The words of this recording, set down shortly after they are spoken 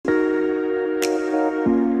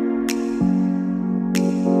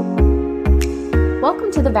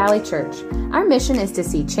Welcome to the Valley Church. Our mission is to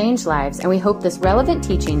see changed lives, and we hope this relevant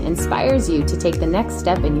teaching inspires you to take the next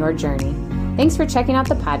step in your journey. Thanks for checking out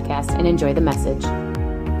the podcast and enjoy the message.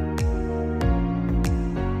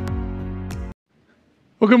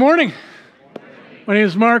 Well, good morning. My name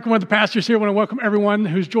is Mark. I'm one of the pastors here. I want to welcome everyone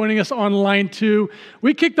who's joining us online too.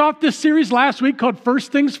 We kicked off this series last week called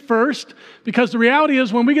First Things First, because the reality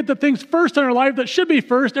is when we get the things first in our life that should be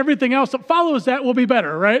first, everything else that follows that will be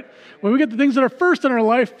better, right? When we get the things that are first in our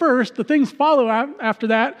life first, the things follow after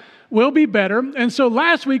that will be better. And so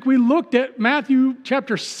last week we looked at Matthew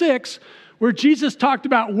chapter 6, where Jesus talked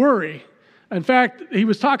about worry. In fact, he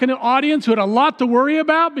was talking to an audience who had a lot to worry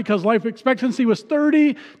about because life expectancy was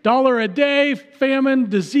 $30 a day, famine,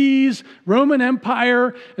 disease, Roman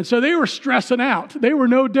Empire. And so they were stressing out. They were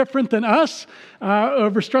no different than us,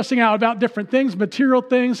 over stressing out about different things, material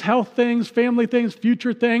things, health things, family things,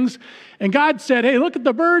 future things. And God said, hey, look at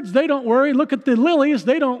the birds, they don't worry. Look at the lilies,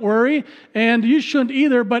 they don't worry. And you shouldn't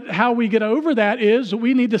either. But how we get over that is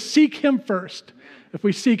we need to seek him first. If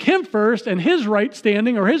we seek him first and his right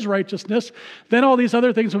standing or his righteousness, then all these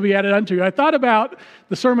other things will be added unto you. I thought about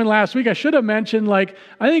the sermon last week. I should have mentioned, I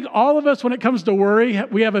think all of us, when it comes to worry,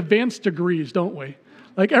 we have advanced degrees, don't we?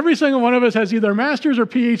 Every single one of us has either masters or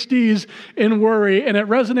PhDs in worry, and it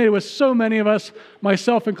resonated with so many of us,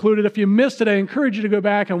 myself included. If you missed it, I encourage you to go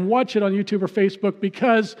back and watch it on YouTube or Facebook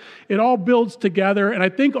because it all builds together. And I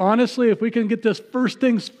think, honestly, if we can get this first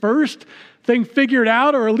things first thing figured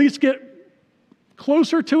out, or at least get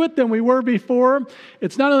closer to it than we were before,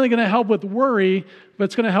 it's not only going to help with worry, but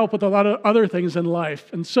it's going to help with a lot of other things in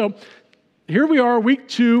life. And so here we are, week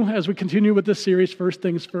 2, as we continue with this series, First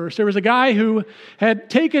Things First. There was a guy who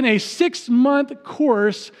had taken a 6-month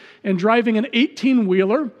course in driving an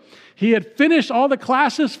 18-wheeler. He had finished all the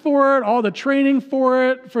classes for it, all the training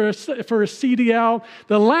for it, for a CDL.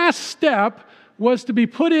 The last step was to be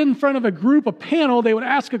put in front of a panel. They would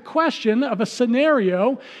ask a question of a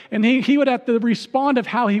scenario, and he would have to respond of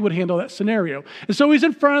how he would handle that scenario. And so he's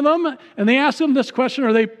in front of them, and they ask him this question,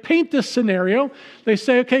 or they paint this scenario. They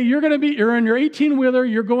say, okay, you're in your 18-wheeler,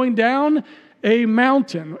 you're going down a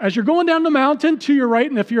mountain. As you're going down the mountain, to your right,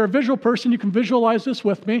 and if you're a visual person, you can visualize this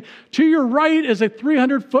with me, to your right is a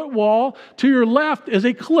 300-foot wall, to your left is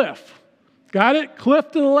a cliff. Got it?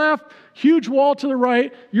 Cliff to the left, huge wall to the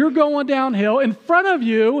right, you're going downhill. In front of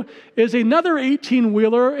you is another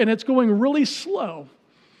 18-wheeler, and it's going really slow.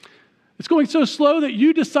 It's going so slow that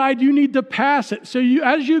you decide you need to pass it. So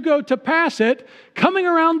as you go to pass it, coming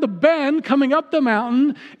around the bend, coming up the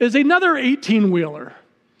mountain, is another 18-wheeler.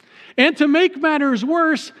 And to make matters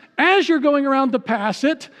worse, as you're going around to pass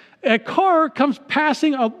it, a car comes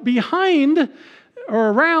passing up behind or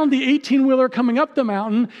around the 18-wheeler coming up the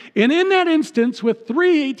mountain, and in that instance, with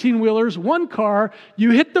 3 18-wheelers, 1 car,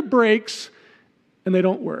 you hit the brakes, and they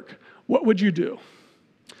don't work. What would you do?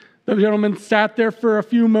 The gentleman sat there for a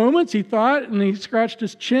few moments, he thought, and he scratched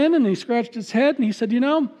his chin, and he scratched his head, and he said,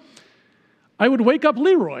 I would wake up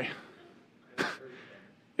Leroy.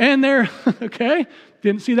 And there, okay,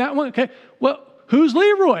 didn't see that one, okay. Well, who's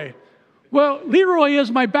Leroy? Well, Leroy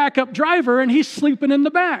is my backup driver, and he's sleeping in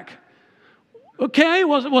the back. Okay,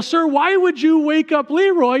 well, sir, why would you wake up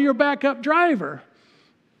Leroy, your backup driver?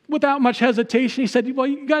 Without much hesitation, he said, well,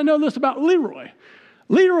 you got to know this about Leroy.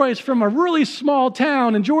 Leroy's from a really small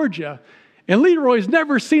town in Georgia, and Leroy's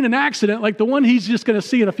never seen an accident like the one he's just going to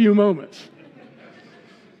see in a few moments.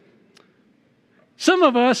 Some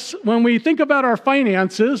of us, when we think about our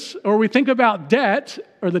finances, or we think about debt,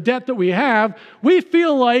 or the debt that we have, we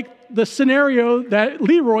feel like the scenario that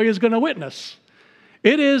Leroy is going to witness.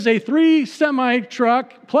 It is a 3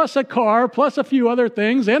 semi-truck, plus a car, plus a few other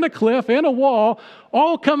things, and a cliff, and a wall,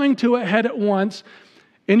 all coming to a head at once.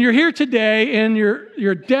 And you're here today, and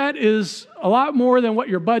your debt is a lot more than what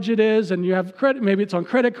your budget is, and you have credit. Maybe it's on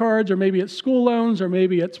credit cards, or maybe it's school loans, or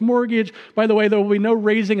maybe it's mortgage. By the way, there will be no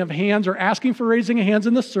raising of hands or asking for raising of hands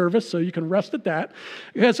in the service, so you can rest at that.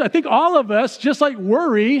 Because I think all of us, just like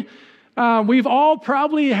worry, we've all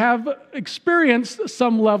probably have experienced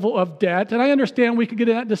some level of debt, and I understand we could get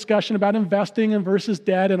in that discussion about investing and versus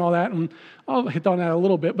debt and all that, and I'll hit on that a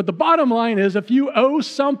little bit. But the bottom line is, if you owe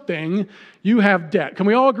something, you have debt. Can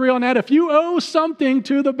we all agree on that? If you owe something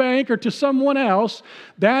to the bank or to someone else,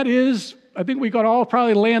 that is, I think we could all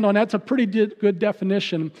probably land on that's a pretty good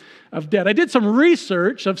definition of debt. I did some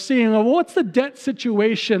research of seeing, well, what's the debt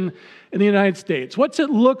situation in the United States? What's it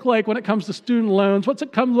look like when it comes to student loans? What's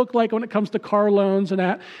it look like when it comes to car loans and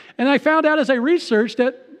that? And I found out as I researched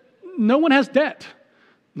that no one has debt.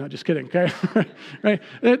 No, just kidding, okay? Right?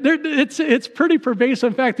 It's pretty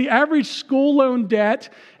pervasive. In fact, the average school loan debt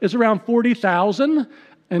is around $40,000.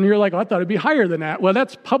 And you're like, oh, I thought it'd be higher than that. Well,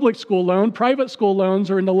 that's public school loan. Private school loans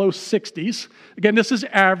are in the low 60s. Again, this is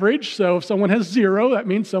average. So if someone has 0, that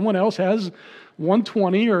means someone else has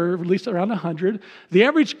 120 or at least around 100. The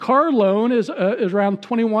average car loan is around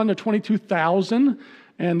 21 to 22,000.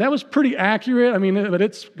 And that was pretty accurate. I mean, but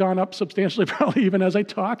it's gone up substantially probably even as I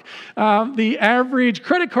talk. The average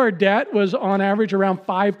credit card debt was on average around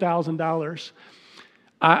 $5,000.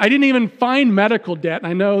 I didn't even find medical debt. And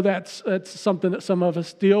I know that's something that some of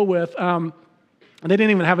us deal with. And they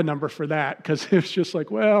didn't even have a number for that because it was just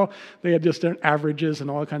like, well, they had just averages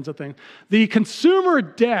and all kinds of things. The consumer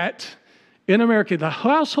debt in America, the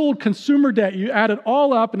household consumer debt, you add it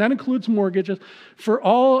all up, and that includes mortgages, for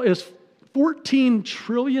all is $14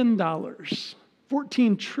 trillion.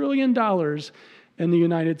 $14 trillion in the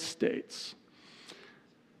United States.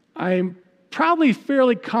 I'm probably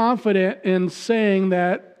fairly confident in saying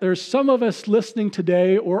that there's some of us listening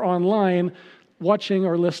today or online, watching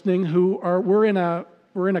or listening, we're in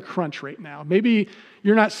a crunch right now. Maybe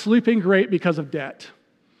you're not sleeping great because of debt.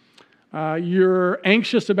 You're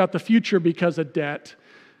anxious about the future because of debt.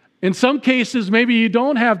 In some cases, maybe you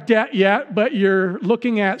don't have debt yet, but you're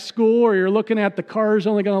looking at school, or you're looking at the car's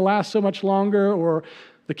only going to last so much longer, or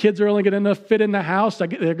the kids are only going to fit in the house. They're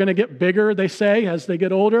going to get bigger, they say, as they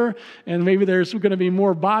get older. And maybe there's going to be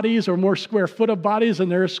more bodies or more square foot of bodies than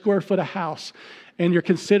there is square foot of house. And you're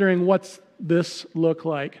considering, what's this look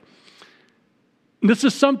like? This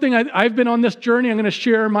is something I've been on this journey. I'm going to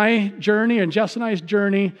share my journey and Jess and I's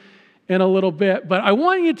journey in a little bit. But I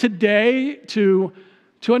want you today to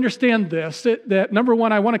understand this, that number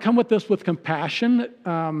one, I want to come with this with compassion,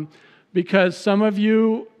 because some of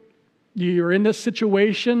you're in this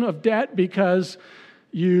situation of debt because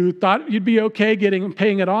you thought you'd be okay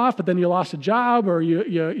paying it off, but then you lost a job, or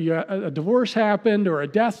a divorce happened, or a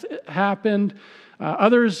death happened.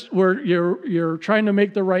 Others you're trying to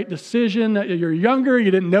make the right decision. You're younger,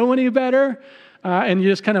 you didn't know any better, and you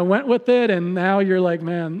just kind of went with it. And now you're like,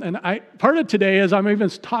 man. And part of today is I'm even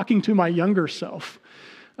talking to my younger self,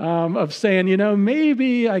 of saying,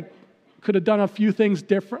 maybe I could have done a few things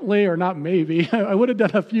differently, or not maybe. I would have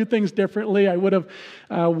done a few things differently. I would have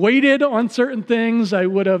waited on certain things. I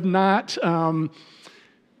would have not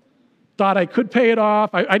thought I could pay it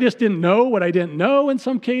off. I just didn't know what I didn't know in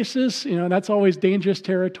some cases. That's always dangerous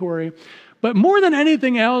territory. But more than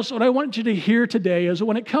anything else, what I want you to hear today is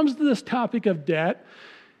when it comes to this topic of debt,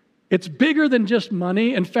 it's bigger than just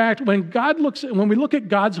money. In fact, when we look at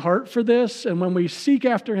God's heart for this, and when we seek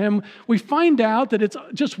after Him, we find out that it's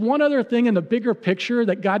just one other thing in the bigger picture,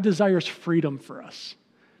 that God desires freedom for us.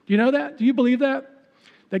 Do you know that? Do you believe that?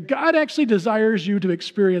 That God actually desires you to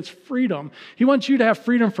experience freedom. He wants you to have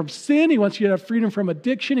freedom from sin. He wants you to have freedom from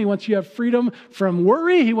addiction. He wants you to have freedom from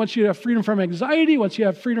worry. He wants you to have freedom from anxiety. He wants you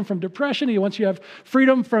to have freedom from depression. He wants you to have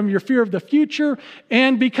freedom from your fear of the future.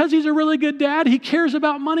 And because He's a really good dad, He cares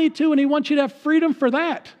about money too, and He wants you to have freedom for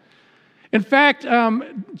that. In fact,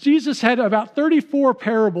 Jesus had about 34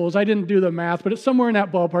 parables. I didn't do the math, but it's somewhere in that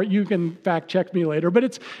ballpark. You can fact check me later, but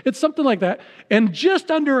it's something like that. And just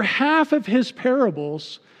under half of His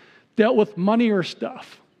parables dealt with money or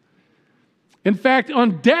stuff. In fact,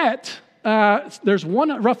 on debt, there's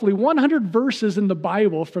roughly 100 verses in the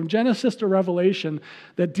Bible from Genesis to Revelation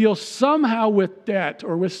that deal somehow with debt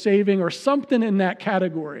or with saving or something in that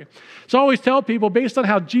category. So I always tell people, based on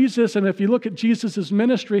how Jesus, and if you look at Jesus'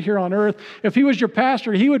 ministry here on earth, if He was your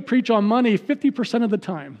pastor, He would preach on money 50% of the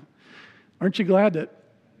time. Aren't you glad that?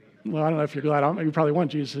 Well, I don't know if you're glad. You probably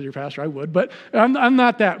want Jesus as your pastor. I would, but I'm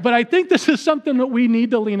not that. But I think this is something that we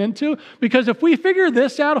need to lean into, because if we figure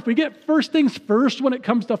this out, if we get first things first when it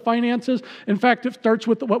comes to finances, in fact, it starts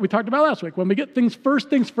with what we talked about last week. When we get things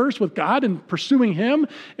first with God and pursuing Him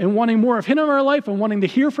and wanting more of Him in our life and wanting to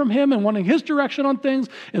hear from Him and wanting His direction on things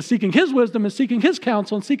and seeking His wisdom and seeking His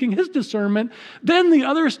counsel and seeking His discernment, then the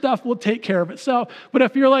other stuff will take care of itself. But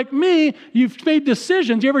if you're like me, you've made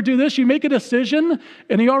decisions. You ever do this? You make a decision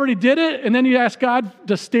and you already did it, and then you ask God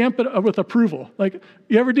to stamp it with approval. Like,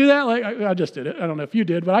 you ever do that? Like, I just did it. I don't know if you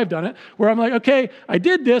did, but I've done it. Where I'm like, okay, I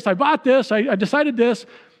did this, I bought this, I decided this.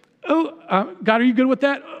 Oh, God, are you good with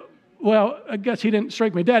that? Well, I guess He didn't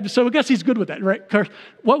strike me dead, so I guess He's good with that, right? Because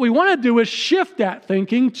what we want to do is shift that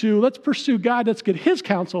thinking to, let's pursue God, let's get His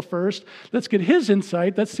counsel first, let's get His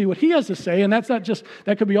insight, let's see what He has to say, and that's not just,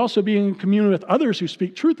 that could be also being in communion with others who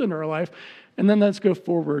speak truth into our life, and then let's go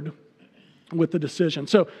forward with the decision.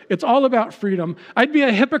 So it's all about freedom. I'd be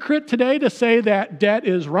a hypocrite today to say that debt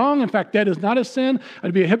is wrong. In fact, debt is not a sin.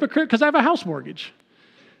 I'd be a hypocrite because I have a house mortgage.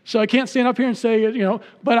 So I can't stand up here and say,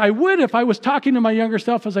 but I would if I was talking to my younger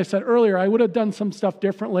self, as I said earlier, I would have done some stuff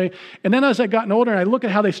differently. And then as I've gotten older and I look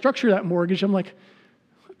at how they structure that mortgage, I'm like,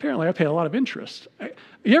 Apparently, I pay a lot of interest.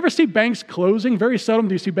 You ever see banks closing? Very seldom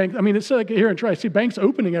do you see banks. I mean, it's like here in Troy, I see banks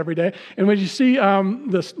opening every day. And when you see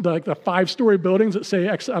the 5-story buildings that say,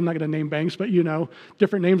 I'm not going to name banks, but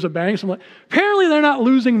different names of banks, I'm like, apparently they're not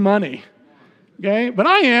losing money. Okay, but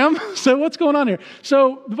I am, so what's going on here?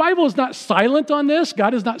 So the Bible is not silent on this.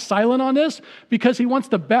 God is not silent on this because he wants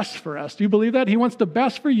the best for us. Do you believe that? He wants the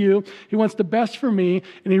best for you. He wants the best for me,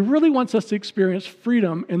 and he really wants us to experience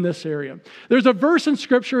freedom in this area. There's a verse in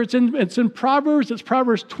Scripture. It's in Proverbs. It's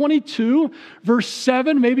Proverbs 22, verse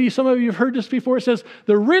 7. Maybe some of you have heard this before. It says,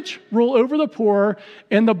 the rich rule over the poor,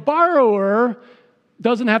 and the borrower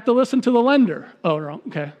doesn't have to listen to the lender. Oh, wrong.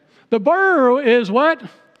 Okay. The borrower is what?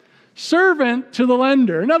 Servant to the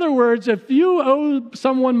lender. In other words, if you owe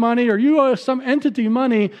someone money or you owe some entity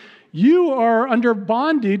money, you are under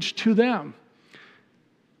bondage to them.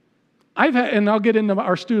 And I'll get into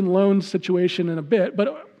our student loan situation in a bit,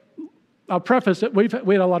 but I'll preface it. We had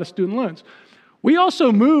a lot of student loans. We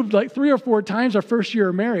also moved like 3 or 4 times our first year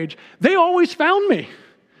of marriage. They always found me.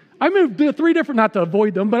 I moved to 3 different, not to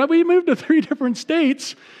avoid them, but we moved to 3 different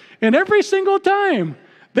states, and every single time,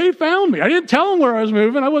 they found me. I didn't tell them where I was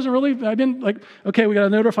moving. Okay, we got to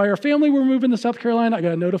notify our family we're moving to South Carolina. I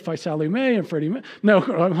got to notify Sally Mae and Freddie Mae. No,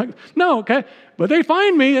 I'm like, no, okay. But they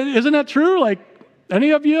find me. Isn't that true? Like,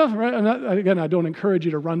 any of you? Right? Again, I don't encourage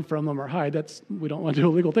you to run from them or hide. We don't want to do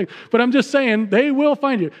a legal thing. But I'm just saying, they will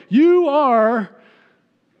find you. You are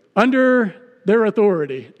under their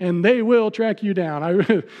authority, and they will track you down.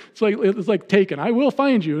 It's like Taken. I will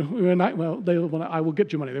find you, and I will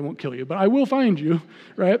get you money. They won't kill you, but I will find you.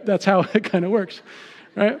 Right? That's how it kind of works.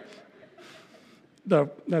 Right?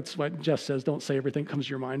 That's what Jess says. Don't say everything that comes to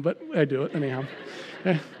your mind, but I do it anyhow.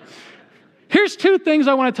 Okay. Here's 2 things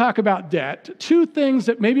I want to talk about debt. 2 things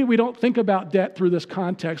that maybe we don't think about debt through this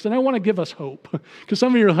context, and I want to give us hope, because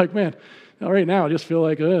some of you are like, man. Right now, I just feel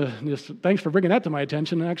like, thanks for bringing that to my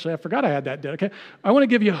attention. And actually, I forgot I had that debt. Okay, I want to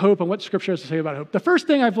give you hope and what Scripture has to say about hope. The first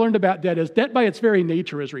thing I've learned about debt is debt by its very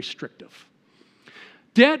nature is restrictive.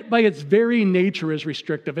 Debt by its very nature is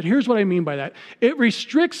restrictive. And here's what I mean by that. It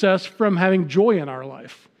restricts us from having joy in our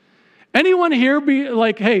life. Anyone here be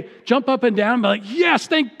like, hey, jump up and down and be like, yes,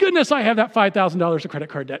 thank goodness I have that $5,000 of credit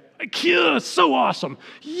card debt. Yeah, so awesome.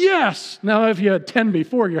 Yes. Now, if you had 10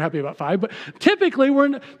 before, you're happy about 5. But typically,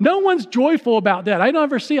 no one's joyful about that. I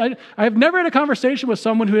have never had a conversation with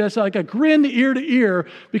someone who has like a grin ear to ear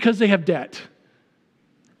because they have debt.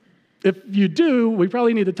 If you do, we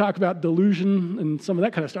probably need to talk about delusion and some of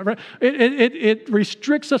that kind of stuff, right? It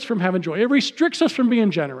restricts us from having joy. It restricts us from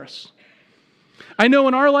being generous. I know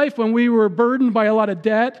in our life, when we were burdened by a lot of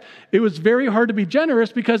debt, it was very hard to be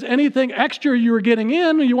generous because anything extra you were getting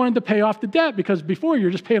in, you wanted to pay off the debt because before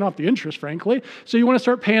you're just paying off the interest, frankly. So you want to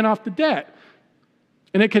start paying off the debt.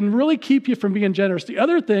 And it can really keep you from being generous. The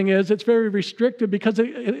other thing is it's very restrictive because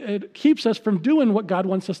it keeps us from doing what God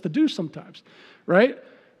wants us to do sometimes, right?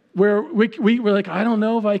 Where we're like, I don't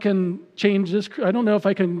know if I can change this. I don't know if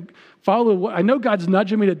I can follow. I know God's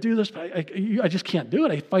nudging me to do this, but I just can't do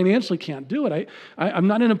it. I financially can't do it. I'm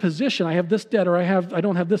not in a position. I have this debt, or I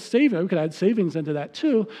don't have this saving. We could add savings into that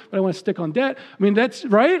too, but I want to stick on debt. I mean, that's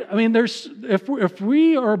right. I mean, if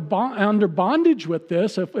we are under bondage with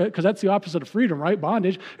this, because that's the opposite of freedom, right?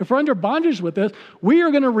 Bondage. If we're under bondage with this, we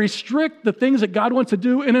are going to restrict the things that God wants to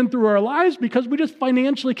do in and through our lives because we just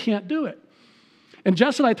financially can't do it. And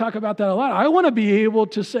Jess and I talk about that a lot. I want to be able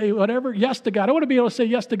to say whatever, yes to God. I want to be able to say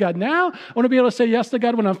yes to God now. I want to be able to say yes to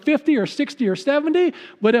God when I'm 50 or 60 or 70.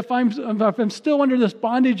 But if I'm still under this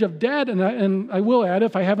bondage of debt, and I will add,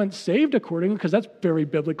 if I haven't saved accordingly, because that's very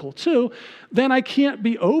biblical too, then I can't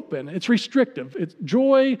be open. It's restrictive. It's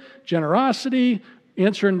joy, generosity,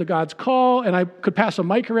 answering to God's call. And I could pass a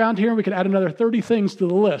mic around here, and we could add another 30 things to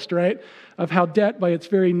the list, right, of how debt by its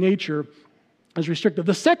very nature is restrictive.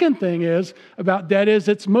 The second thing about debt is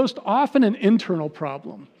it's most often an internal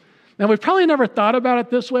problem. Now, we've probably never thought about it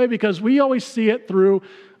this way because we always see it through,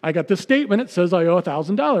 I got this statement, it says I owe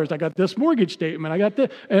 $1,000. I got this mortgage statement. I got this,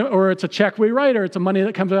 or it's a check we write, or it's a money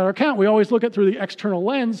that comes out of our account. We always look at it through the external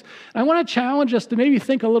lens. And I want to challenge us to maybe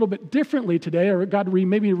think a little bit differently today, or God,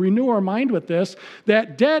 maybe renew our mind with this,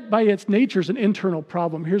 that debt by its nature is an internal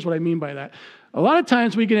problem. Here's what I mean by that. A lot of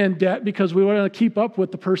times we get in debt because we want to keep up with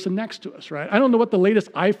the person next to us, right? I don't know what the latest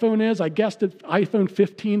iPhone is. I guessed it iPhone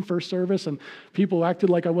 15 first service, and people acted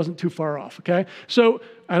like I wasn't too far off, okay? So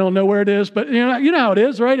I don't know where it is, but you know how it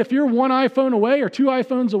is, right? If you're 1 iPhone away or 2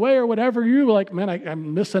 iPhones away or whatever, you're like, man,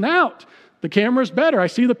 I'm missing out. The camera's better. I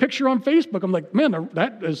see the picture on Facebook. I'm like, man,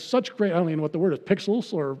 that is such great, I don't even know what the word is,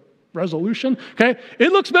 pixels or resolution, okay?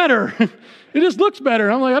 It looks better. It just looks better.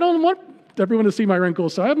 I'm like, I don't want everyone to see my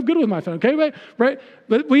wrinkles, so I'm good with my phone, okay, right?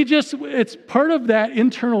 But it's part of that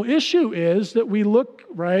internal issue is that we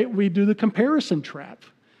do the comparison trap.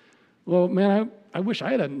 Well, man, I wish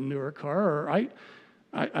I had a newer car, or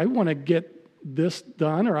I want to get this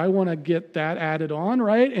done, or I want to get that added on,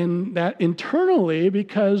 right? And that internally,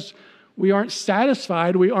 because we aren't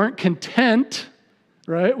satisfied, we aren't content,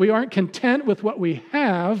 right? We aren't content with what we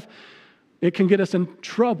have, it can get us in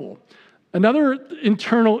trouble. Another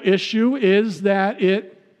internal issue is that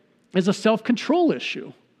it is a self-control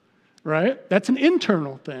issue, right? That's an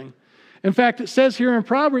internal thing. In fact, it says here in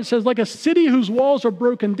Proverbs, it says, like a city whose walls are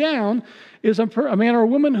broken down is a man or a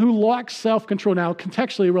woman who lacks self-control. Now,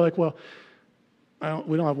 contextually, we're like, well,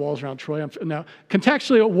 we don't have walls around Troy. Now,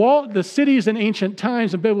 contextually, the cities in ancient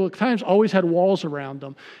times and biblical times always had walls around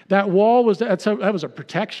them. That wall was a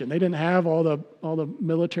protection. They didn't have all the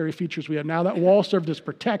military features we have now. That wall served as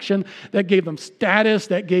protection. That gave them status.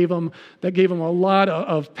 That gave them a lot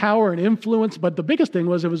of power and influence. But the biggest thing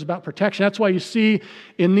was it was about protection. That's why you see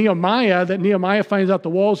in Nehemiah that Nehemiah finds out the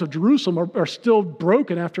walls of Jerusalem are still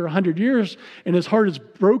broken after 100 years, and his heart is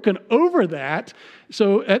broken over that.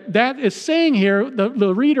 So that is saying here,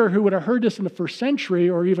 the reader who would have heard this in the first century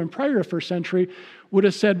or even prior to first century would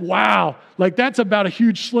have said, wow, like that's about a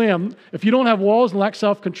huge slam. If you don't have walls and lack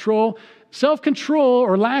self-control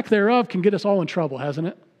or lack thereof can get us all in trouble, hasn't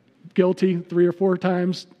it? Guilty 3 or 4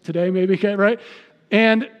 times today maybe, right?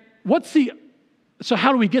 And so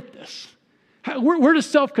how do we get this? Where does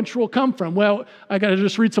self-control come from? Well, I got to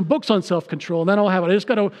just read some books on self-control and then I'll have it. I just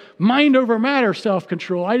got to mind over matter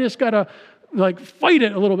self-control. I just got to fight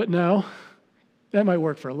it a little bit. No, that might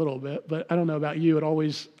work for a little bit, but I don't know about you. I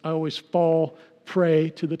always fall prey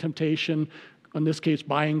to the temptation, in this case,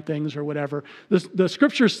 buying things or whatever. The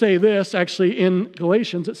scriptures say this, actually in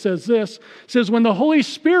Galatians, it says this. It says, when the Holy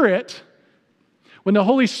Spirit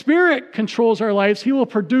controls our lives, he will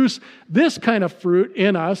produce this kind of fruit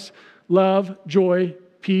in us: love, joy,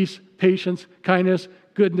 peace, patience, kindness,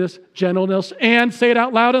 goodness, gentleness, and say it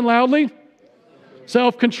out loud and loudly,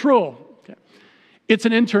 self-control. It's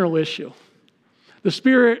an internal issue. The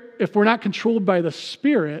Spirit, if we're not controlled by the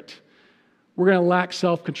Spirit, we're going to lack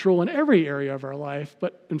self-control in every area of our life,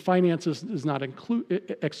 but in finances is not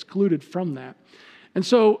excluded from that. And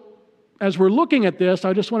so, as we're looking at this,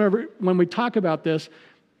 I just want to, when we talk about this,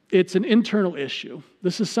 it's an internal issue.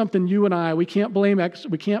 This is something you and we can't blame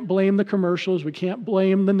the commercials, we can't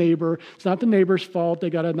blame the neighbor. It's not the neighbor's fault, they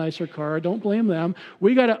got a nicer car. Don't blame them.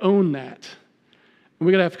 We got to own that. And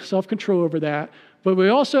we got to have self-control over that. But we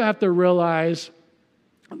also have to realize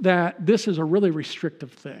that this is a really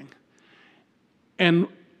restrictive thing. And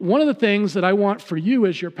one of the things that I want for you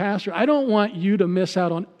as your pastor, I don't want you to miss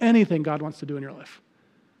out on anything God wants to do in your life.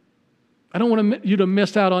 I don't want you to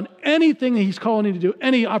miss out on anything that he's calling you to do,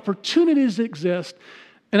 any opportunities that exist.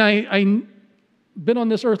 And I've been on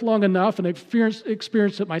this earth long enough and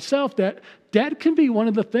experienced it myself that debt can be one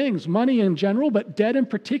of the things, money in general, but debt in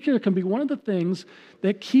particular can be one of the things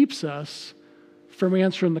that keeps us from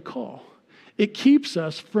answering the call. It keeps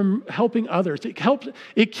us from helping others.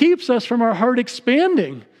 It keeps us from our heart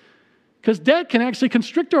expanding, because debt can actually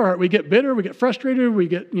constrict our heart. We get bitter, we get frustrated, we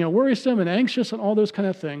get worrisome and anxious and all those kind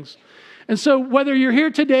of things. And so whether you're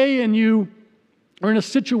here today and you are in a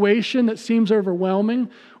situation that seems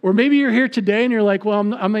overwhelming, or maybe you're here today and you're like,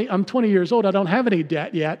 well, I'm 20 years old, I don't have any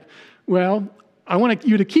debt yet. Well, I want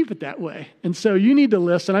you to keep it that way. And so you need to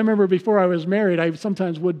listen. I remember before I was married, I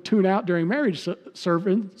sometimes would tune out during marriage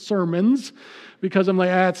sermons because I'm like,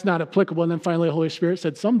 it's not applicable. And then finally the Holy Spirit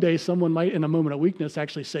said, someday someone might, in a moment of weakness,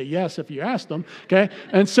 actually say yes if you ask them, okay?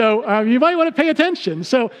 And so you might want to pay attention.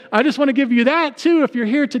 So I just want to give you that too. If you're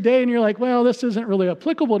here today and you're like, well, this isn't really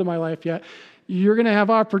applicable to my life yet, you're going to have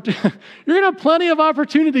plenty of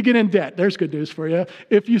opportunity to get in debt. There's good news for you,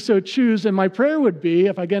 if you so choose. And my prayer would be,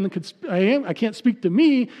 if I can't speak to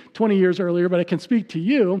me 20 years earlier, but I can speak to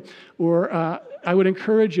you, or I would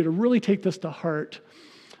encourage you to really take this to heart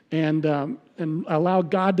and allow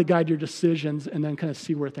God to guide your decisions, and then kind of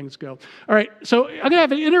see where things go. All right, so I'm going to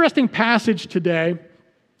have an interesting passage today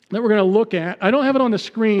that we're going to look at. I don't have it on the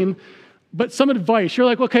screen, but some advice. You're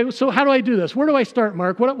like, okay, so how do I do this? Where do I start,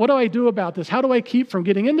 Mark? What do I do about this? How do I keep from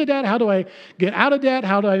getting into debt? How do I get out of debt?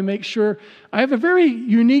 How do I make sure? I have a very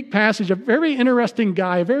unique passage, a very interesting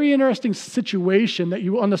guy, a very interesting situation that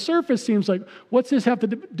on the surface seems like, what's this have to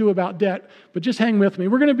do about debt? But just hang with me.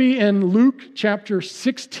 We're going to be in Luke chapter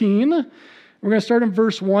 16, We're going to start in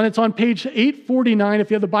verse 1. It's on page 849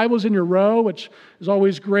 if you have the Bibles in your row, which is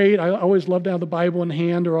always great. I always love to have the Bible in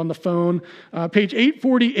hand or on the phone. Page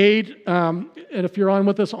 848, and if you're on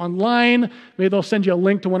with us online, maybe they'll send you a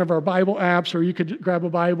link to one of our Bible apps, or you could grab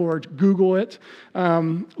a Bible or Google it.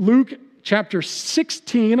 Luke chapter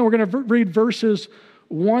 16, and we're going to read verses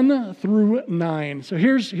 1 through 9. So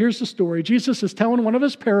here's the story. Jesus is telling one of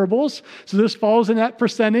his parables. So this falls in that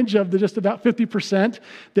percentage of the just about 50%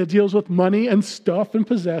 that deals with money and stuff and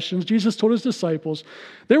possessions. Jesus told his disciples,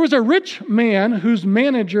 there was a rich man whose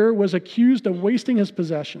manager was accused of wasting his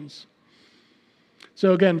possessions.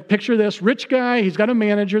 So again, picture this. Rich guy, he's got a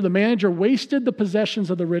manager. The manager wasted the possessions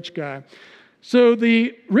of the rich guy. So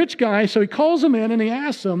the rich guy, he calls him in and he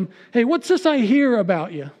asks him, hey, what's this I hear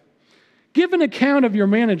about you? Give an account of your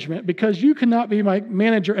management because you cannot be my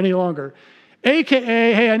manager any longer.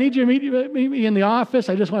 AKA, hey, I need you to meet me in the office.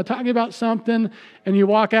 I just want to talk to you about something. And you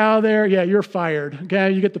walk out of there, yeah, you're fired.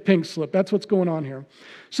 Okay, you get the pink slip. That's what's going on here.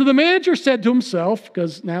 So the manager said to himself,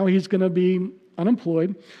 because now he's going to be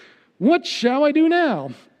unemployed, what shall I do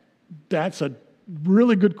now? That's a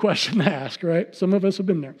really good question to ask, right? Some of us have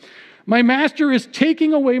been there. My master is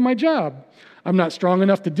taking away my job. I'm not strong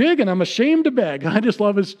enough to dig, and I'm ashamed to beg. I just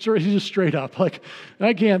love he's just straight up. Like,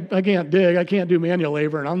 I can't dig, I can't do manual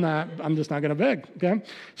labor, and I'm just not going to beg, okay?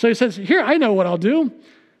 So he says, here, I know what I'll do.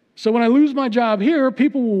 So when I lose my job here,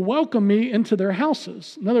 people will welcome me into their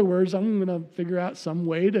houses. In other words, I'm going to figure out some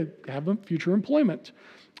way to have future employment.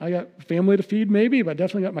 I got family to feed maybe, but I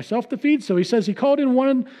definitely got myself to feed. So he says he called in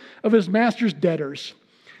one of his master's debtors.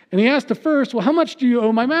 And he asked the first, well, how much do you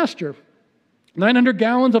owe my master? 900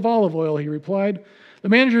 gallons of olive oil, he replied. The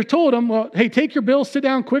manager told him, well, hey, take your bill, sit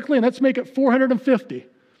down quickly, and let's make it 450.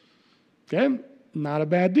 Okay, not a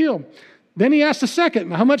bad deal. Then he asked the second,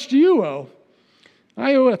 how much do you owe?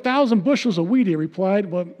 I owe 1,000 bushels of wheat, he replied.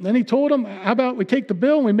 Well, then he told him, how about we take the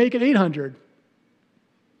bill and we make it 800?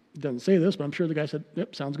 It doesn't say this, but I'm sure the guy said,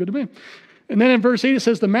 yep, sounds good to me. And then in verse 8 it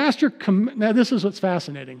says, the master, now this is what's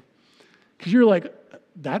fascinating, because you're like,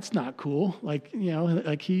 that's not cool. Like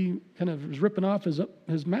he kind of was ripping off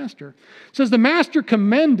his master. It says the master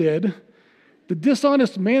commended the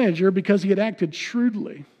dishonest manager because he had acted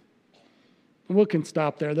shrewdly. And we can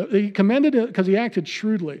stop there. He commended it because he acted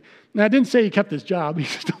shrewdly. Now, I didn't say he kept his job. He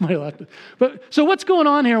still might have left it. But so what's going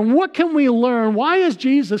on here? And what can we learn? Why is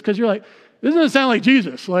Jesus, because you're like, this doesn't sound like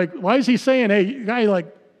Jesus. Like, why is he saying, hey, guy,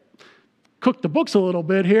 cook the books a little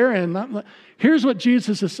bit here? And here's what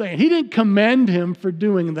Jesus is saying. He didn't commend him for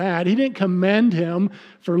doing that. He didn't commend him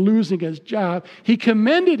for losing his job. He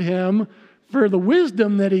commended him for the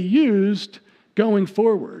wisdom that he used going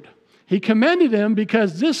forward. He commended him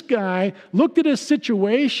because this guy looked at his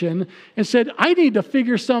situation and said, I need to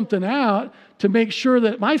figure something out to make sure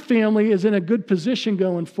that my family is in a good position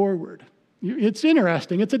going forward. It's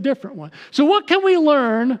interesting. It's a different one. So what can we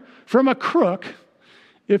learn from a crook,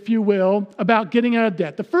 if you will, about getting out of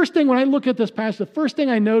debt? The first thing when I look at this passage, the first thing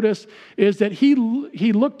I notice is that he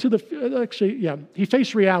looked to he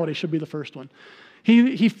faced reality should be the first one.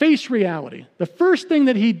 He faced reality. The first thing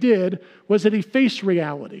that he did was that he faced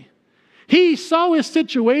reality. He saw his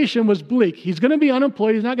situation was bleak. He's going to be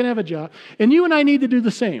unemployed. He's not going to have a job. And you and I need to do the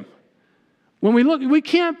same. When we look, we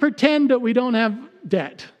can't pretend that we don't have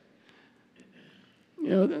debt.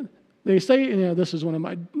 They say, this is one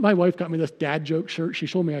of my wife got me this dad joke shirt. She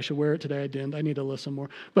told me I should wear it today. I didn't. I need to listen more.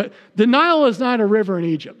 But the Nile is not a river in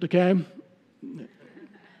Egypt, okay?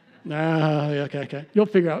 Okay. You'll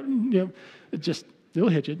figure out. It'll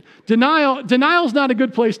hit you. Denial's not a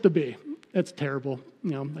good place to be. That's terrible.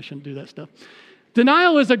 I shouldn't do that stuff.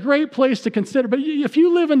 Denial is a great place to consider. But if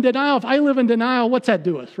you live in denial, if I live in denial, what's that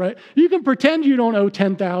do us, right? You can pretend you don't owe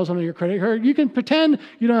 $10,000 on your credit card. You can pretend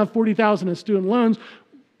you don't have $40,000 in student loans.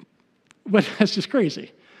 But that's just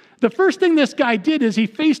crazy. The first thing this guy did is he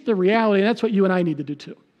faced the reality, and that's what you and I need to do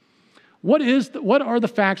too. What are the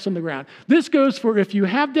facts on the ground? This goes for if you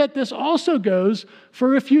have debt. This also goes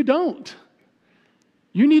for if you don't.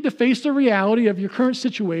 You need to face the reality of your current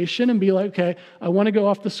situation and be like, okay, I want to go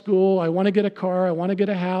off to school. I want to get a car. I want to get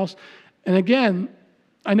a house. And again,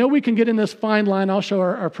 I know we can get in this fine line. I'll show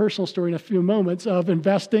our personal story in a few moments of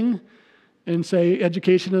investing and say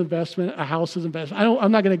education is investment, a house is investment.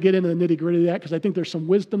 I'm not going to get into the nitty gritty of that because I think there's some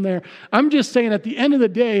wisdom there. I'm just saying at the end of the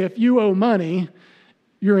day, if you owe money,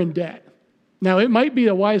 you're in debt. Now, it might be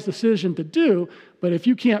a wise decision to do, but if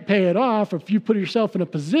you can't pay it off, or if you put yourself in a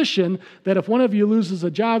position that if one of you loses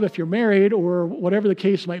a job, if you're married or whatever the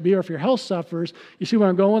case might be, or if your health suffers, you see where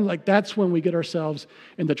I'm going? Like that's when we get ourselves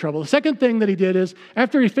into trouble. The second thing that he did is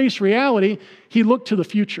after he faced reality, he looked to the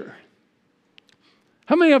future.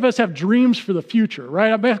 How many of us have dreams for the future,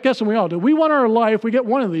 right? I'm guessing we all do. We want our life, we get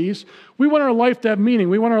one of these, we want our life to have meaning.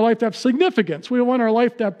 We want our life to have significance. We want our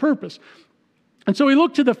life to have purpose. And so he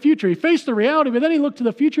looked to the future. He faced the reality, but then he looked to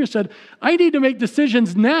the future and said, I need to make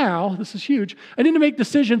decisions now. This is huge. I need to make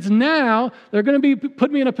decisions now that are going to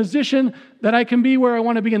put me in a position that I can be where I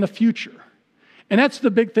want to be in the future. And that's the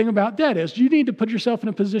big thing about debt is you need to put yourself in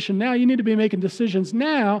a position now. You need to be making decisions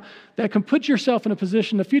now that can put yourself in a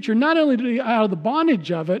position in the future, not only to be out of the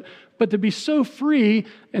bondage of it, but to be so free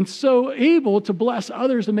and so able to bless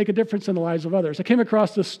others and make a difference in the lives of others. I came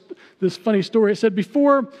across this funny story. It said,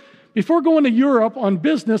 before going to Europe on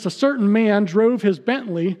business, a certain man drove his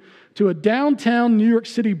Bentley to a downtown New York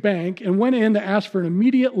City bank and went in to ask for an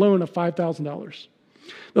immediate loan of $5,000.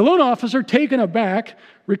 The loan officer, taken aback,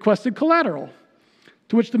 requested collateral.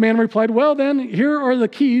 To which the man replied, well then, here are the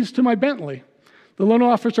keys to my Bentley. The loan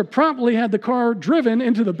officer promptly had the car driven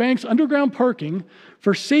into the bank's underground parking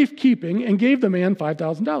for safekeeping and gave the man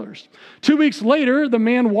 $5,000. 2 weeks later, the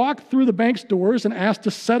man walked through the bank's doors and asked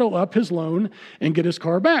to settle up his loan and get his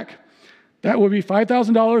car back. That would be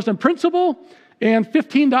 $5,000 in principal and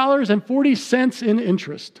 $15.40 in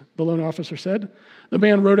interest, the loan officer said. The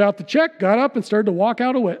man wrote out the check, got up, and started to walk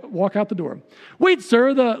out the door. Wait,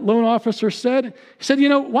 sir, the loan officer said. He said,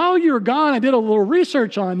 while you were gone, I did a little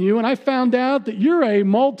research on you, and I found out that you're a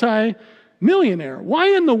multi-millionaire.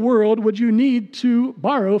 Why in the world would you need to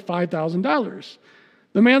borrow $5,000?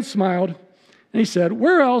 The man smiled, and he said,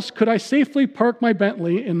 where else could I safely park my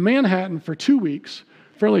Bentley in Manhattan for 2 weeks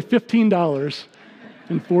for only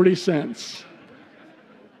 $15.40?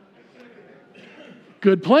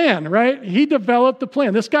 Good plan, right? He developed a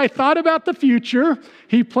plan. This guy thought about the future.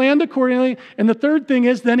 He planned accordingly. And the third thing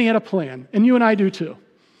is then he had a plan. And you and I do too.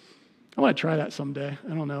 I want to try that someday. I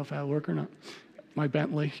don't know if that'll work or not. My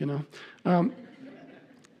Bentley,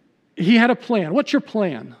 He had a plan. What's your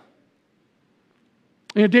plan?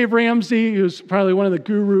 Dave Ramsey, who's probably one of the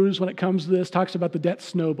gurus when it comes to this, talks about the debt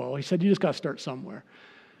snowball. He said, you just got to start somewhere.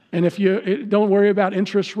 And if you don't worry about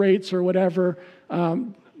interest rates or whatever,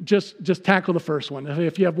 just tackle the first one.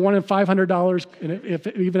 If you have one in $500, and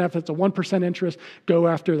even if it's a 1% interest, go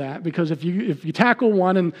after that. Because if you tackle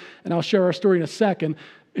one, and I'll share our story in a second,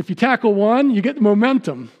 if you tackle one, you get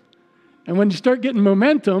momentum. And when you start getting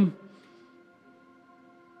momentum,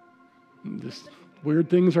 just weird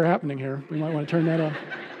things are happening here. We might want to turn that off.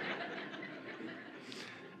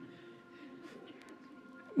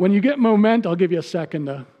 When you get momentum, I'll give you a second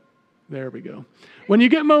to, there we go. When you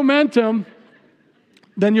get momentum,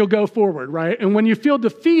 then you'll go forward, right? And when you feel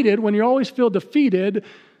defeated, when you always feel defeated,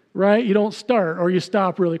 right, you don't start or you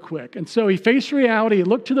stop really quick. And so he faced reality, he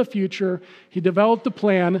looked to the future, he developed a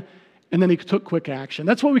plan, and then he took quick action.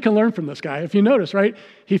 That's what we can learn from this guy. If you notice, right,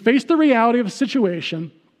 he faced the reality of a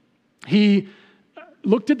situation, he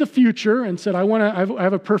looked at the future and said, I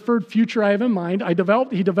have a preferred future I have in mind. He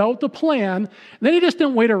developed a plan, and then he just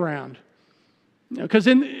didn't wait around. Because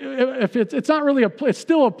if it's not really it's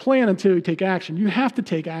still a plan until you take action. You have to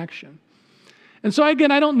take action. And so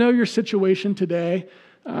again, I don't know your situation today,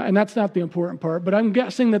 and that's not the important part, but I'm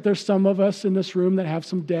guessing that there's some of us in this room that have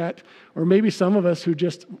some debt, or maybe some of us who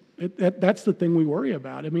that's the thing we worry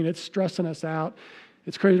about. I mean, it's stressing us out.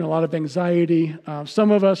 It's creating a lot of anxiety.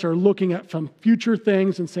 Some of us are looking at some future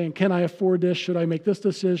things and saying, can I afford this? Should I make this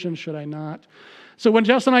decision? Should I not? So when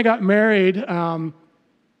Jess and I got married,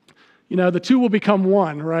 the two will become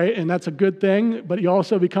one, right? And that's a good thing, but you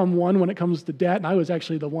also become one when it comes to debt. And I was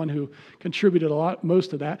actually the one who contributed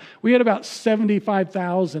most of that. We had about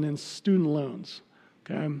 $75,000 in student loans,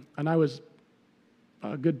 okay? And I was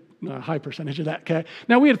a good high percentage of that, okay?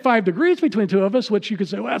 Now, we had 5 degrees between the two of us, which you could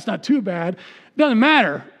say, well, that's not too bad. Doesn't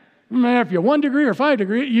matter. No matter if you're 1 degree or 5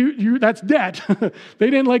 degree, that's debt. They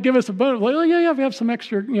didn't give us a bonus. Like, oh, yeah, if you have some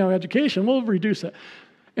extra, education, we'll reduce it.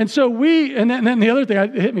 And so and then the other thing,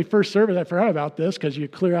 it hit me first service, I forgot about this because you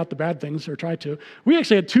clear out the bad things or try to. We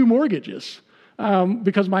actually had 2 mortgages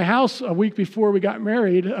because my house a week before we got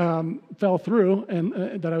married fell through,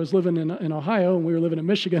 and that I was living in Ohio and we were living in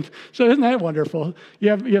Michigan. So isn't that wonderful?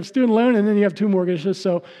 You have student loan and then you have 2 mortgages.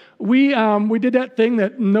 So we did that thing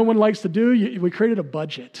that no one likes to do. We created a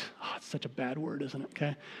budget. Oh, it's such a bad word, isn't it?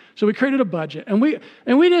 Okay. So we created a budget, and we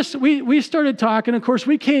started talking. Of course,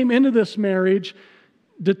 we came into this marriage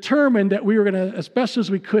determined that we were going to, as best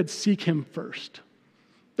as we could, seek him first.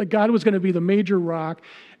 That God was going to be the major rock.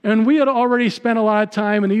 And we had already spent a lot of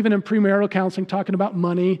time, and even in premarital counseling, talking about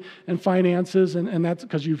money and finances, and that's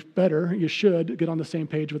because you should get on the same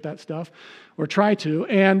page with that stuff, or try to.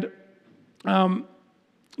 And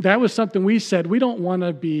that was something we said, we don't want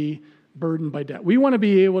to be burdened by debt. We want to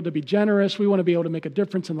be able to be generous. We want to be able to make a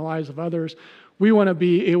difference in the lives of others. We want to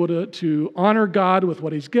be able to honor God with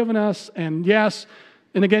what he's given us. And yes,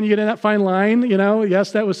 and again, you get in that fine line,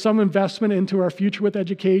 yes, that was some investment into our future with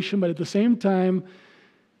education, but at the same time,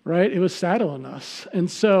 right, it was saddling us.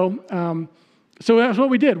 And so that's what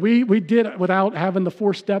we did. We did without having the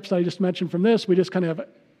 4 steps that I just mentioned from this. We just kind of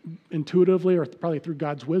intuitively, or probably through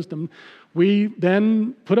God's wisdom, we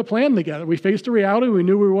then put a plan together. We faced a reality. We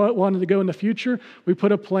knew we wanted to go in the future. We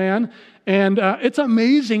put a plan, and it's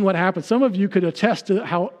amazing what happens. Some of you could attest to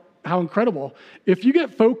how incredible. If you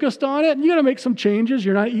get focused on it, and you got to make some changes.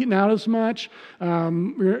 You're not eating out as much.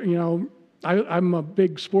 I'm a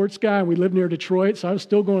big sports guy, and we live near Detroit, so I was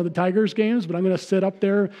still going to the Tigers games, but I'm going to sit up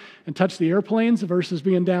there and touch the airplanes versus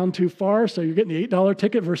being down too far, so you're getting the $8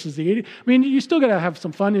 ticket versus the $80. I mean, you still got to have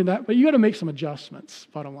some fun in that, but you got to make some adjustments,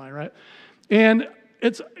 bottom line, right? And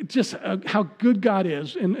it's just how good God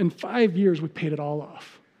is. In 5 years, we paid it all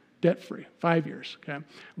off, debt-free, 5 years, okay?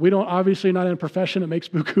 We don't, obviously not in a profession that makes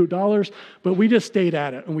buku dollars, but we just stayed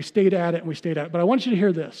at it, and we stayed at it, and we stayed at it. But I want you to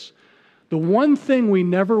hear this. The one thing we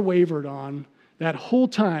never wavered on that whole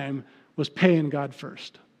time was paying God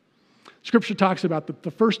first. Scripture talks about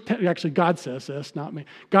the first 10, actually God says this, not me.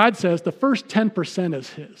 God says the first 10% is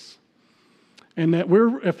his. And that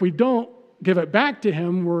if we don't give it back to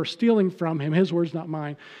him, we're stealing from him. His words, not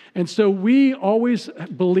mine. And so we always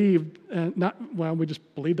believed, we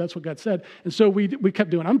just believed that's what God said. And so we kept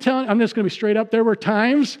doing it. I'm just going to be straight up. There were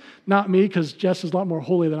times, not me, because Jess is a lot more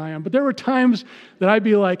holy than I am, but there were times that I'd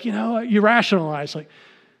be like, you rationalize, like,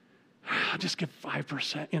 I'll just give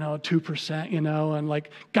 5%, 2%, and like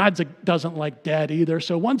God doesn't like debt either.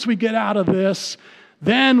 So once we get out of this,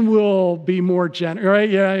 then we'll be more generous, right?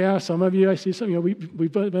 Yeah. Some of you, I see some,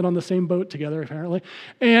 we've been on the same boat together apparently.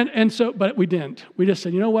 And so, but we didn't. We just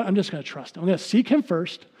said, you know what? I'm just going to trust him. I'm going to seek him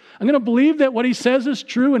first. I'm going to believe that what he says is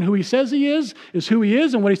true, and who he says he is who he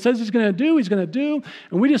is, and what he says he's going to do.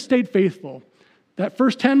 And we just stayed faithful. That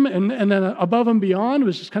first 10 and then above and beyond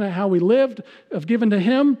was just kind of how we lived, of giving to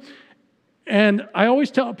him. And I always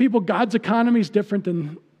tell people God's economy is different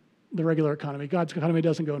than the regular economy. God's economy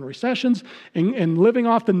doesn't go in recessions, and living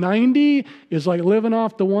off the 90 is like living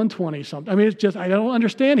off the 120 something. I mean, it's just, I don't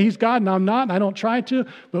understand. He's God and I'm not, and I don't try to.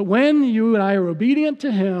 But when you and I are obedient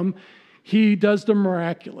to him, he does the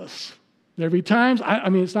miraculous. There'll be times, I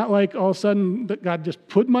mean, it's not like all of a sudden that God just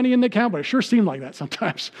put money in the account, but it sure seemed like that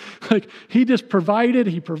sometimes. Like he just provided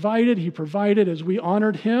as we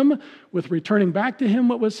honored him with returning back to him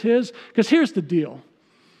what was his. Because here's the deal.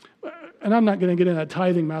 And I'm not going to get into a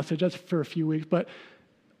tithing message, that's for a few weeks, but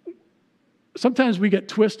sometimes we get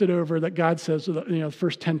twisted over that God says, the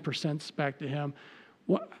first 10% back to him.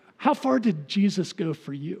 How far did Jesus go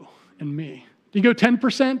for you and me? Did he go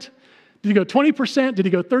 10%? Did he go 20%? Did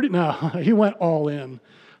he go 30%? No, he went all in,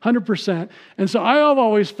 100%. And so I have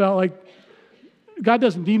always felt like God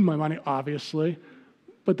doesn't need my money, obviously,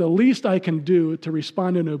 but the least I can do to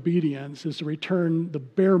respond in obedience is to return the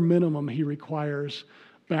bare minimum he requires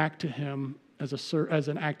back to him as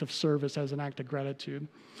an act of service, as an act of gratitude.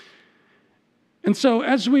 And so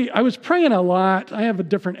I was praying a lot. I have a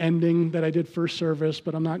different ending that I did first service,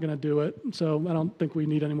 but I'm not going to do it. So I don't think we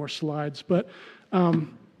need any more slides. But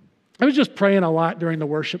I was just praying a lot during the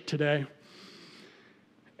worship today.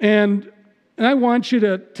 And I want you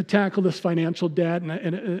to tackle this financial debt.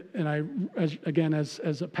 And I,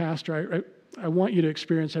 as a pastor, I want you to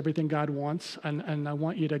experience everything God wants. And I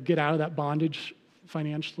want you to get out of that bondage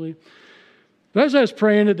financially. But as I was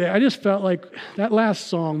praying today, I just felt like that last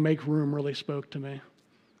song, Make Room, really spoke to me.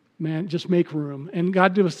 Man, just make room. And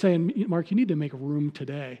God was saying, Mark, you need to make room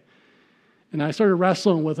today. And I started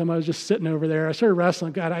wrestling with him. I was just sitting over there. I started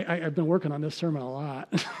wrestling. God, I've been working on this sermon a lot.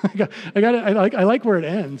 I like where it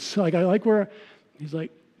ends. I like where he's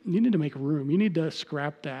like, you need to make room. You need to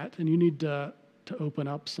scrap that. And you need to open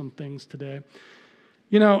up some things today.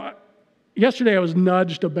 Yesterday I was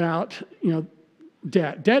nudged about,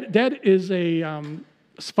 debt. Debt is a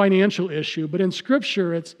financial issue, but in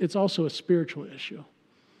Scripture, it's also a spiritual issue.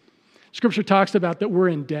 Scripture talks about that we're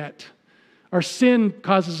in debt. Our sin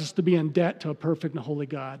causes us to be in debt to a perfect and holy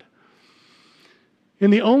God.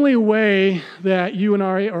 And the only way that you and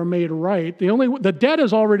I are made right, the debt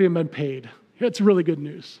has already been paid. It's really good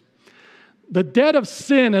news. The debt of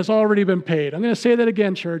sin has already been paid. I'm going to say that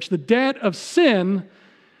again, church. The debt of sin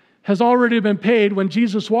has already been paid when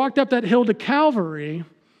Jesus walked up that hill to Calvary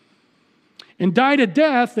and died a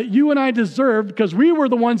death that you and I deserved because we were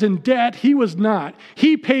the ones in debt. He was not.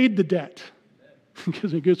 He paid the debt.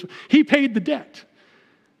 He paid the debt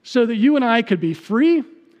so that you and I could be free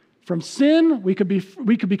from sin. We could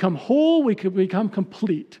become whole. We could become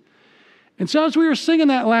complete. And so as we were singing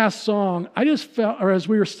that last song, I just felt, or as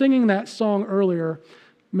we were singing that song earlier,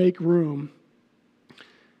 Make Room,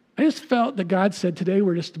 I just felt that God said, today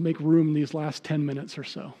we're just to make room these last 10 minutes or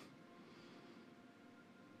so.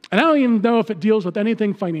 And I don't even know if it deals with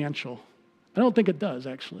anything financial. I don't think it does,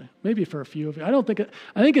 actually. Maybe for a few of you. I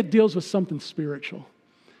think it deals with something spiritual.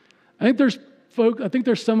 I think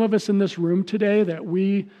there's some of us in this room today that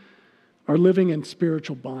we are living in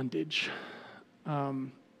spiritual bondage.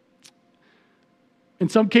 In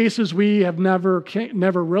some cases, we have never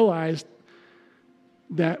realized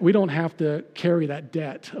that we don't have to carry that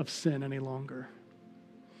debt of sin any longer.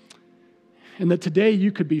 And that today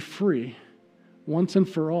you could be free once and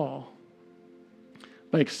for all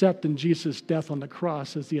by accepting Jesus' death on the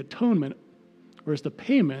cross as the atonement or as the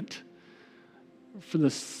payment for the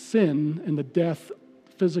sin and the death,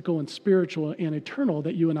 physical and spiritual and eternal,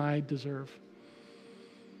 that you and I deserve.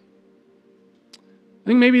 I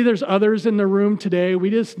think maybe there's others in the room today. We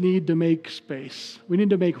just need to make space. We need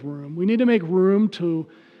to make room. We need to make room to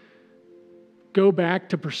go back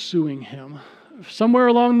to pursuing Him. Somewhere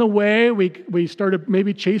along the way, we started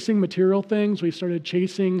maybe chasing material things. We started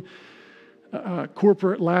chasing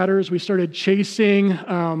corporate ladders. We started chasing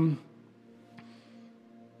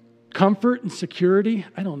comfort and security.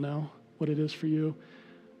 I don't know what it is for you.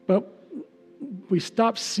 But we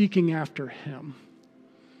stopped seeking after Him.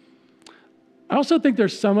 I also think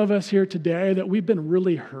there's some of us here today that we've been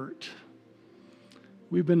really hurt.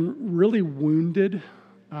 We've been really wounded.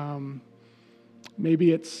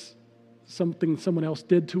 Maybe it's something someone else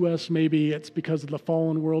did to us. Maybe it's because of the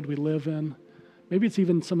fallen world we live in. Maybe it's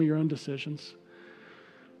even some of your own decisions.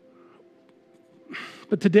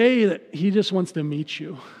 But today, He just wants to meet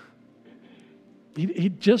you. He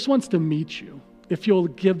just wants to meet you if you'll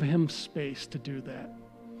give Him space to do that.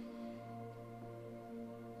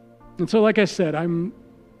 And so, like I said, I'm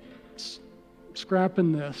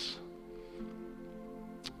scrapping this.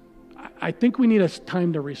 I think we need a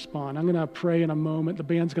time to respond. I'm going to pray in a moment. The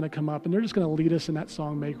band's going to come up, and they're just going to lead us in that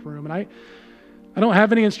song, Make Room. And I don't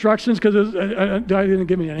have any instructions because I didn't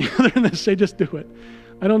give me any other than to say, just do it.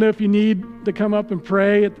 I don't know if you need to come up and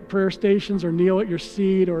pray at the prayer stations or kneel at your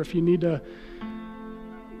seat, or if you need to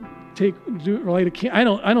light a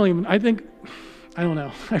candle. I don't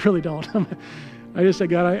know. I really don't. I just said,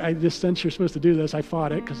 God, I just sense you're supposed to do this. I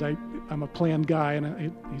fought it because I'm a planned guy,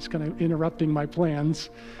 and He's kind of interrupting my plans.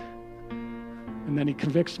 And then He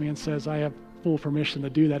convicts me and says, I have full permission to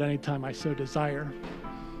do that anytime I so desire.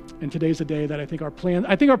 And today's a day that I think our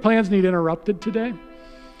plans need interrupted today.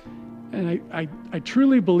 And I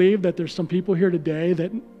truly believe that there's some people here today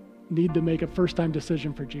that need to make a first-time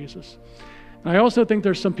decision for Jesus. And I also think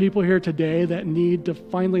there's some people here today that need to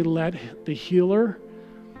finally let the healer,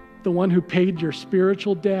 the one who paid your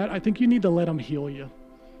spiritual debt, I think you need to let Him heal you.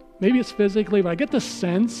 Maybe it's physically, but I get the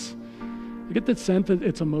sense that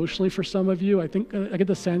it's emotionally for some of you. I get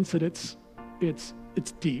the sense that it's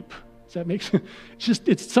deep. Does that make sense?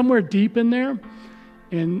 It's somewhere deep in there.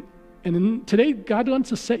 And today, God wants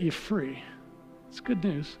to set you free. It's good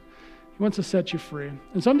news. He wants to set you free.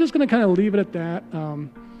 And so I'm just going to kind of leave it at that.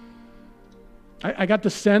 I got the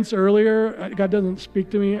sense earlier, God doesn't speak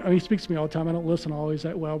to me. I mean, He speaks to me all the time. I don't listen always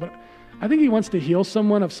that well, but I think He wants to heal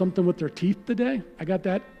someone of something with their teeth today. I got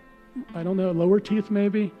that, I don't know, lower teeth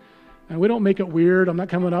maybe. And we don't make it weird. I'm not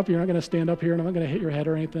coming up. You're not going to stand up here, and I'm not going to hit your head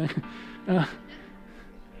or anything. But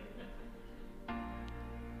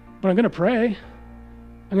I'm going to pray.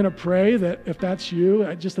 I'm going to pray that if that's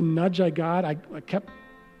you, just a nudge I got. I kept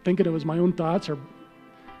thinking it was my own thoughts or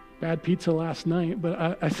bad pizza last night, but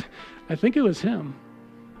I think it was Him.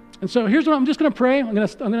 And so here's what I'm just going to pray. I'm going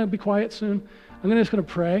to be quiet soon. I'm just going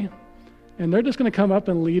to pray, and they're just going to come up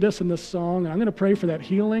and lead us in this song. And I'm going to pray for that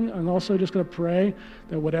healing. I'm also just going to pray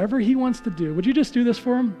that whatever He wants to do, would you just do this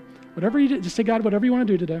for Him? Whatever you do, just say, God, whatever you want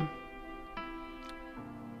to do today,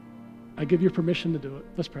 I give you permission to do it.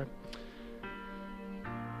 Let's pray.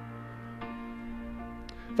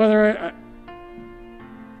 Father,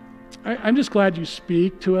 I'm just glad You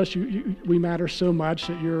speak to us. We matter so much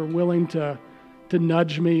that You're willing to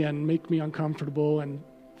nudge me and make me uncomfortable and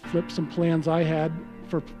flip some plans I had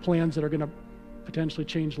for plans that are going to potentially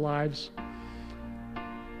change lives.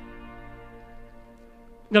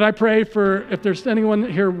 God, I pray for if there's anyone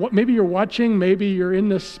here, maybe you're watching, maybe you're in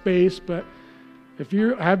this space, but if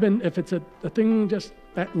it's a thing, just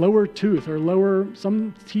that lower tooth or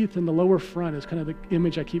some teeth in the lower front is kind of the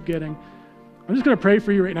image I keep getting. I'm just going to pray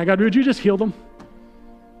for you right now. God, would You just heal them?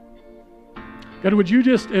 God, would You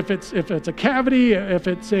just, if it's a cavity, if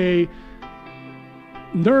it's a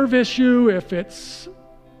nerve issue, if it's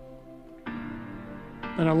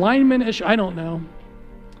an alignment issue, I don't know.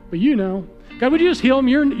 but you know. God, would you just heal them?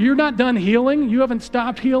 You're not done healing. You haven't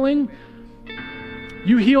stopped healing.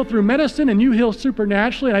 You heal through medicine and you heal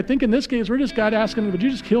supernaturally. And I think in this case, we're just God asking, would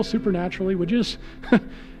you just heal supernaturally? Would you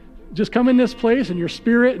just come in this place in your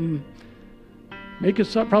spirit and make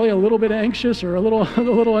us probably a little bit anxious or a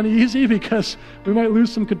little uneasy because we might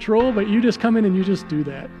lose some control, but you just come in and you just do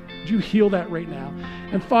that. Would you heal that right now?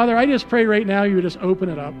 And Father, I just pray right now you would just open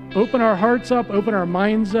it up. Open our hearts up, open our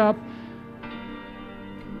minds up,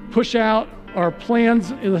 push out our plans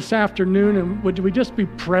this afternoon, and would we just be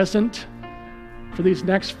present for these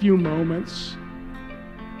next few moments?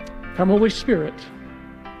 Come, Holy Spirit,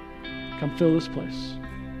 come fill this place.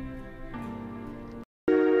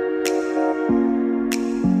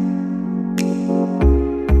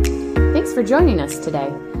 Thanks for joining us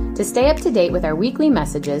today. To stay up to date with our weekly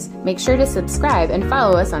messages, make sure to subscribe and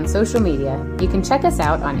follow us on social media. You can check us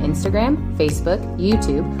out on Instagram, Facebook,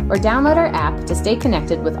 YouTube, or download our app to stay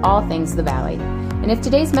connected with all things the Valley. And if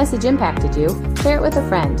today's message impacted you, share it with a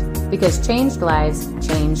friend, because changed lives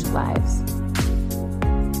change lives.